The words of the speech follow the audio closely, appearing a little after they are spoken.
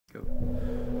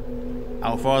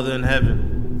Our Father in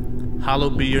heaven,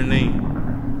 hallowed be your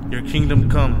name. Your kingdom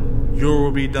come, your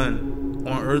will be done,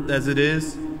 on earth as it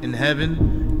is in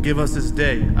heaven. Give us this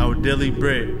day our daily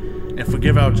bread, and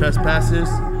forgive our trespasses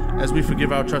as we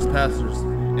forgive our trespassers.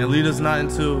 And lead us not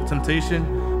into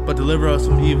temptation, but deliver us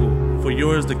from evil. For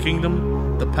yours is the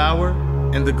kingdom, the power,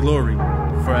 and the glory,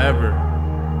 forever.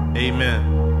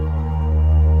 Amen.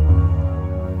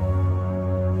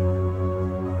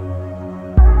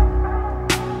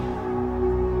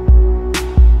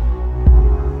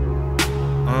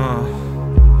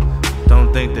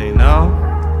 Don't think they know.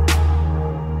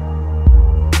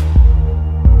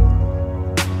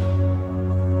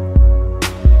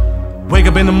 Wake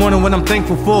up in the morning when I'm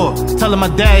thankful for. Telling my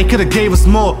dad he could've gave us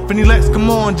more. Finny Lex, come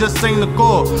on, just sing the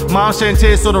chord. Mom shedding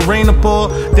tears so the rain will pour.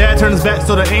 Dad turned his back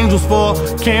so the angels fall.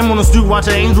 Cam on the street, watch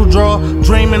an angel draw.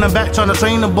 Dream in the back trying to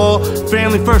train the ball.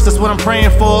 Family first, that's what I'm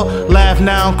praying for. Laugh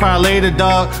now, cry later,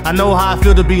 dog. I know how I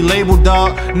feel to be labeled,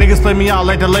 dog. Niggas play me out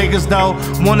like the Lakers, though.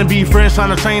 Wanna be friends,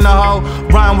 trying to train a hoe.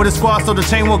 Rhyme with a squad so the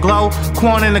chain will glow.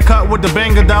 Quan in the cut with the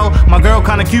banger, though. My girl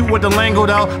kinda cute with the lingo,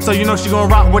 though. So you know she gon'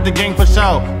 rock with the gang for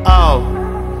show. Oh.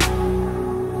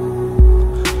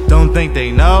 Don't think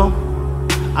they know.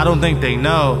 I don't think they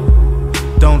know.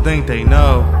 Don't think they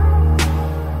know.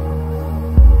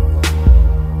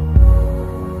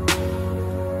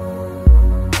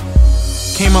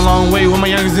 Came a long way with my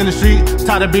youngest in the street.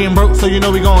 Tired of being broke, so you know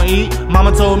we gon' eat.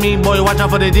 Mama told me, boy, watch out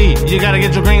for the D. You gotta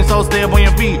get your green, so stay up on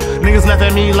your feet. Niggas laugh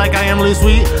at me like I am really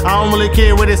sweet. I don't really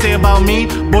care what they say about me.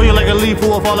 Boy, you're like a leaf who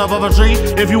will fall off of a tree.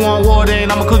 If you want war,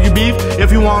 then I'ma cook you beef.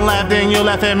 If you want laugh, then you'll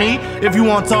laugh at me. If you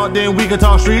want talk, then we can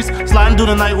talk streets. Sliding through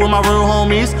the night with my real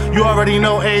homies. You already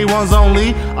know A1's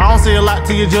only. I don't say a lot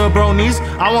to your jabronis.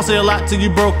 I won't say a lot to you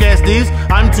broke ass D's.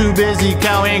 I'm too busy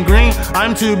counting green.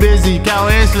 I'm too busy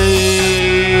counting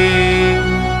sleep.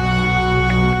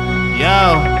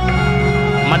 Yo,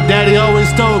 my daddy always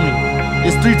told me,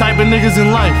 there's three type of niggas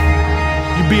in life.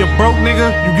 You be a broke nigga,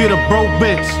 you get a broke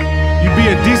bitch. You be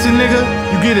a decent nigga,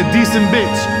 you get a decent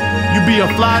bitch. You be a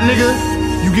fly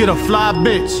nigga, you get a fly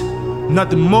bitch.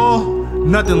 Nothing more,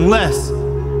 nothing less.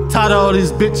 Tired of all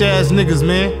these bitch ass niggas,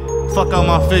 man. Fuck out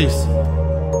my face.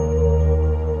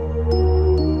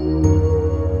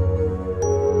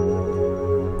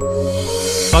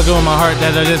 Fucking with my heart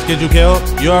that I just get you killed.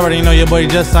 You already know your boy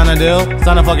just signed a deal.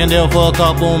 Signed a fucking deal for a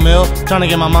couple mil. Tryna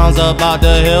get my moms up out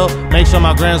the hill. Make sure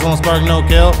my grams won't spark no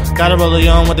kill. Gotta roll it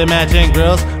on with the matching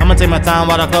grills. I'ma take my time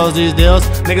while I close these deals.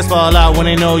 Niggas fall out when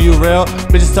they know you real.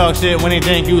 Bitches talk shit when they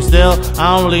think you still.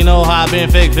 I don't really know how I been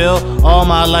fake feel. All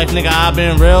my life, nigga, I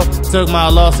been real. Took my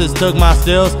losses, took my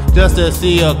steals, just to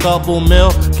see a couple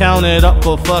mil. Count it up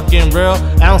for fucking real.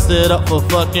 Ounce it up for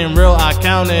fucking real. I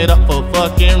count it up for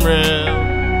fucking real.